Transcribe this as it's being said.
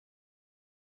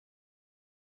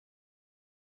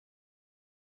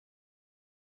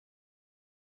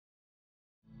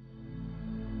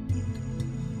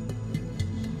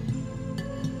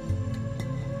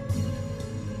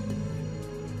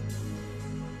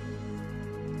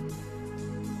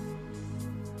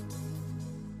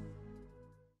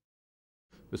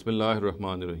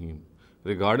Bismillahir-Rahmanir-Rahim.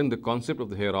 Regarding the concept of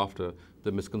the hereafter,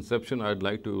 the misconception I'd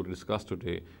like to discuss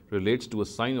today relates to a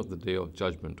sign of the Day of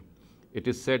Judgment. It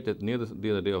is said that near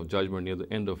the Day of Judgment, near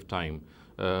the end of time,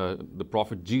 the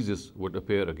Prophet Jesus would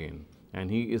appear again,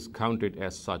 and he is counted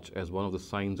as such as one of the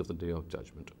signs of the Day of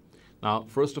Judgment. Now,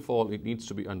 first of all, it needs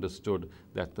to be understood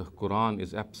that the Quran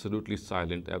is absolutely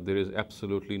silent. There is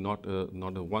absolutely not a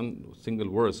one single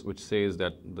verse which says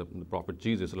that the Prophet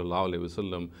Jesus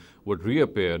ﷺ would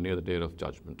reappear near the Day of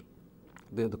Judgment.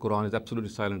 The Quran is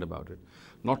absolutely silent about it.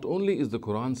 Not only is the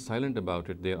Quran silent about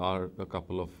it, there are a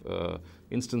couple of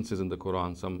instances in the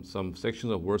Quran, some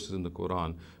sections of verses in the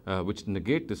Quran which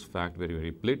negate this fact very,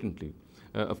 very blatantly.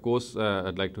 Of course,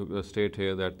 I'd like to state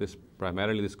here that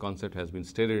primarily this concept has been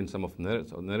stated in some of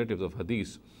narratives of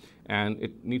hadith, and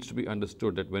it needs to be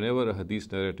understood that whenever a hadith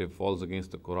narrative falls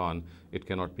against the Quran, it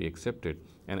cannot be accepted.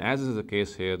 And as is the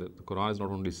case here, that the Quran is not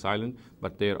only silent,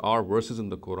 but there are verses in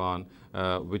the Quran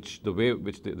which the way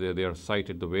which they are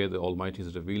cited, the way the Almighty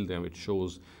has revealed them, it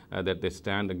shows that they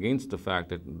stand against the fact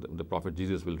that the Prophet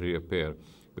Jesus will reappear.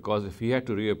 Because if he had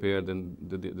to reappear, then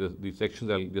the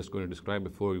sections I'm just going to describe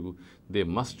before you, they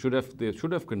should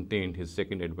have contained his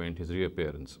second advent, his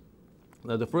reappearance.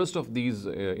 Now, the first of these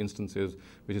instances,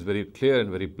 which is very clear and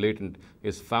very blatant,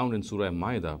 is found in Surah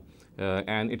Ma'idah.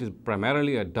 And it is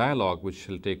primarily a dialogue which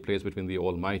will take place between the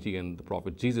Almighty and the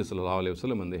Prophet Jesus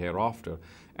ﷺ in the hereafter.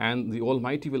 And the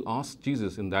Almighty will ask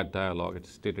Jesus in that dialogue,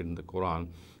 it's stated in the Quran,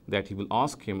 that he will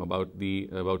ask him about the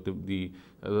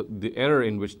error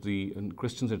in which the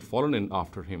Christians had fallen in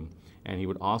after him. And he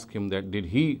would ask him that, did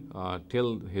he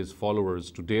tell his followers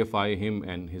to deify him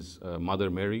and his mother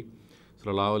Mary,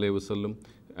 sallallahu alaihi wasallam?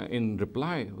 In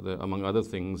reply, among other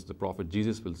things, the Prophet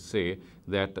Jesus will say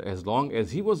that as long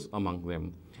as he was among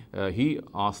them, he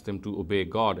asked them to obey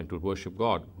God and to worship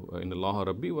God, in Allah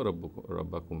Rabbi wa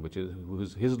Rabbakum, which is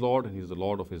his Lord and he's the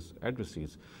Lord of his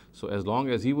adversaries. So as long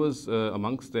as he was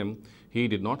amongst them, he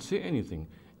did not say anything.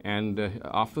 And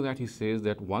after that, he says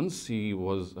that once he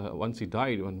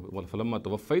died,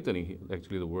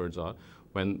 actually the words are,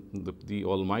 when the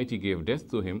Almighty gave death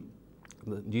to him,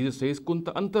 Jesus says,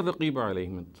 Kunta anta raqiba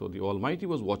alayhim. So the Almighty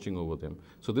was watching over them.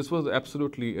 So this was the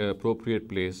absolutely appropriate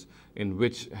place in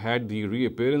which, had the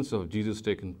reappearance of Jesus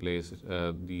taken place,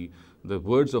 the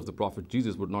words of the Prophet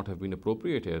Jesus would not have been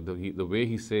appropriate here. The way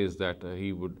he says that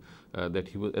he was,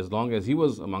 as long as he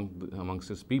was amongst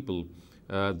his people,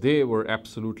 they were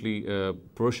absolutely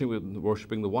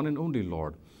worshipping the one and only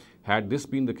Lord. Had this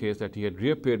been the case, that he had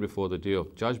reappeared before the Day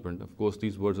of Judgment, of course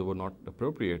these words were not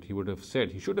appropriate. He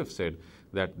should have said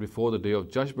that before the Day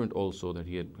of Judgment also, that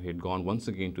he had gone once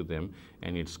again to them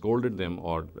and he had scolded them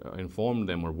or informed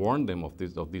them or warned them of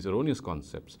these erroneous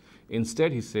concepts.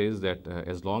 Instead, he says that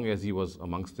as long as he was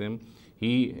amongst them,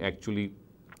 he actually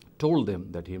told them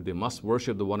that they must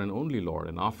worship the one and only Lord,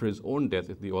 and after his own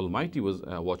death, the Almighty was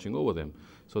watching over them.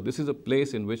 So this is a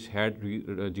place in which, had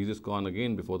Jesus gone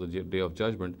again before the Day of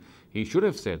Judgment, he should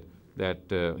have said that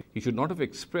he should not have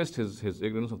expressed his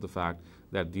ignorance of the fact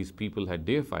that these people had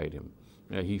deified him.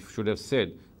 He should have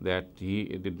said that he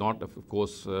did not, of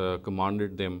course,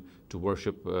 commanded them to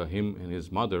worship him and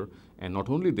his mother. And not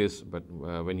only this, but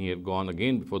when he had gone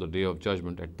again before the Day of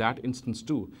Judgment, at that instance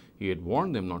too, he had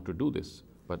warned them not to do this.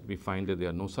 But we find that there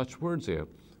are no such words here.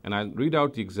 And I'll read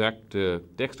out the exact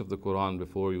text of the Quran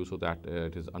before you so that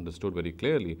it is understood very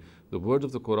clearly. The words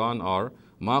of the Quran are,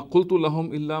 مَا قُلْتُ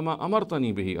لَهُمْ إِلَّا مَا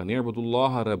أَمَرْتَنِي بِهِ أَنْ يَعْبُدُوا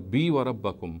اللَّهَ رَبِّي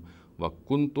وَرَبَّكُمْ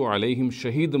وَكُنْتُ عَلَيْهِمْ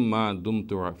شَهِيدًا مَا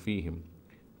دُمْتُ فِيهِمْ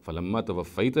فَلَمَّا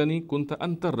تَوَفَّيْتَنِي كُنْتَ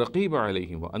أَنْتَ الرَّقِيبَ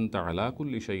عَلَيْهِمْ وَأَنْتَ عَلَى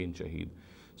كُلِّ شَيْءٍ شَهِيدٌ.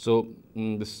 So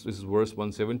this is verse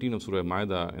 117 of Surah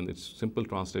Ma'idah, and its simple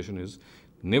translation is,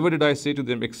 never did I say to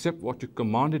them except what you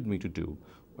commanded me to do,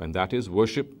 and that is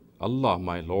worship Allah,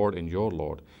 my Lord and your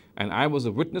Lord. And I was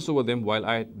a witness over them while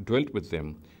I dwelt with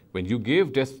them. When you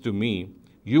gave death to me,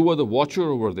 you were the watcher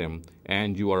over them,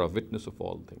 and you are a witness of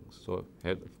all things. So,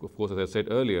 of course, as I said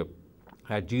earlier,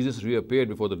 had Jesus reappeared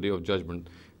before the Day of Judgment,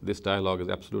 this dialogue is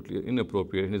absolutely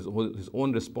inappropriate. And his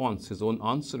own response, his own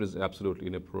answer is absolutely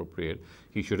inappropriate.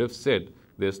 He should have said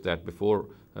this, that before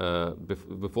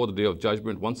the Day of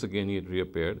Judgment, once again he had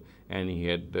reappeared, and he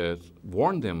had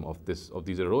warned them of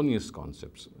these erroneous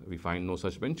concepts. We find no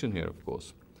such mention here, of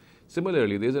course.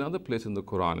 Similarly, there is another place in the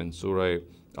Quran, in Surah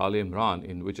Al-Imran,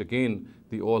 in which again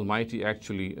the Almighty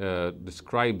actually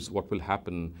describes what will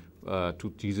happen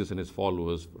to Jesus and his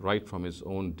followers right from his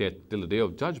own death till the Day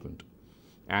of Judgment.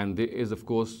 And there is, of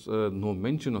course, no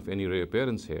mention of any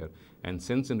reappearance here. And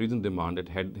Sense and Reason demand that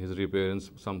had his reappearance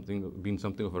been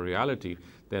something of a reality,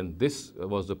 then this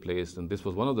was the place, and this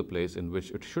was one of the places in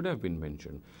which it should have been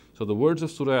mentioned. So the words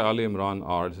of Surah Al Imran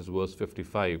are, this is verse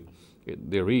 55,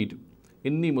 they read,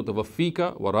 Inni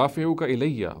mutawaffika wa rafi'uka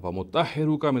ilayya wa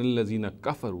mutahhiruka min allazina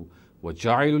kafaru wa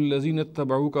ja'ilu allazina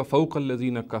ittaba'uka fawqa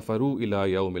allazina kafaru ila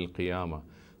yawm al-qiyamah.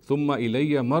 ثم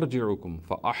إلي مرجعكم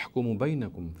فأحكم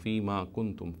بينكم فيما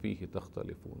كنتم فيه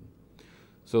تختلفون.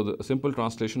 So the simple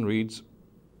translation reads,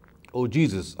 O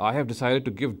Jesus, I have decided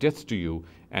to give death to you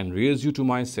and raise you to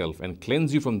myself and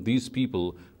cleanse you from these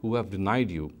people who have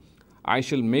denied you. I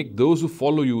shall make those who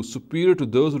follow you superior to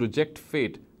those who reject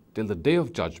fate till the day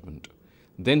of judgment.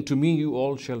 Then to me you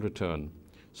all shall return.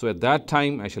 So at that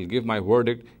time I shall give my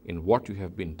verdict in what you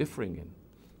have been differing in.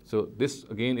 So this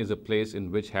again is a place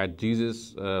in which had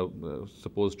Jesus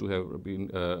supposed to have been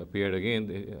appeared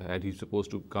again, had he supposed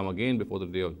to come again before the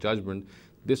day of judgment,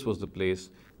 this was the place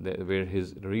where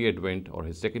his re-advent or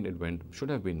his second advent should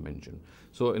have been mentioned.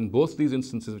 So in both these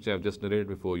instances which I have just narrated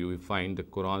before you, we find the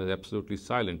Quran is absolutely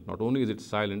silent. Not only is it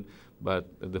silent, but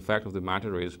the fact of the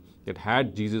matter is that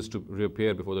had Jesus to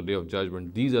reappear before the day of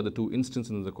judgment, these are the two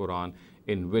instances in the Quran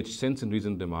in which Sense and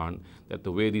Reason demand that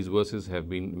the way these verses have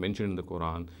been mentioned in the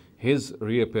Quran, his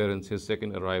reappearance, his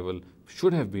second arrival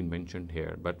should have been mentioned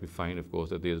here. But we find, of course,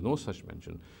 that there is no such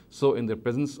mention. So in the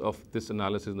presence of this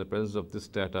analysis, in the presence of this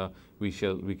data, we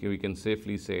can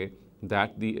safely say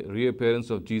that the reappearance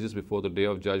of Jesus before the day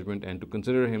of judgment and to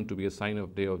consider him to be a sign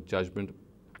of day of judgment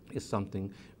is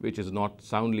something which is not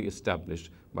soundly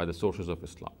established by the sources of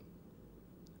Islam.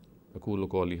 أقول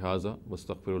قولي هذا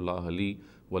واستغفر الله لي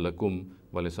ولكم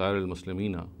ولسائر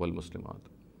المسلمين والمسلمات.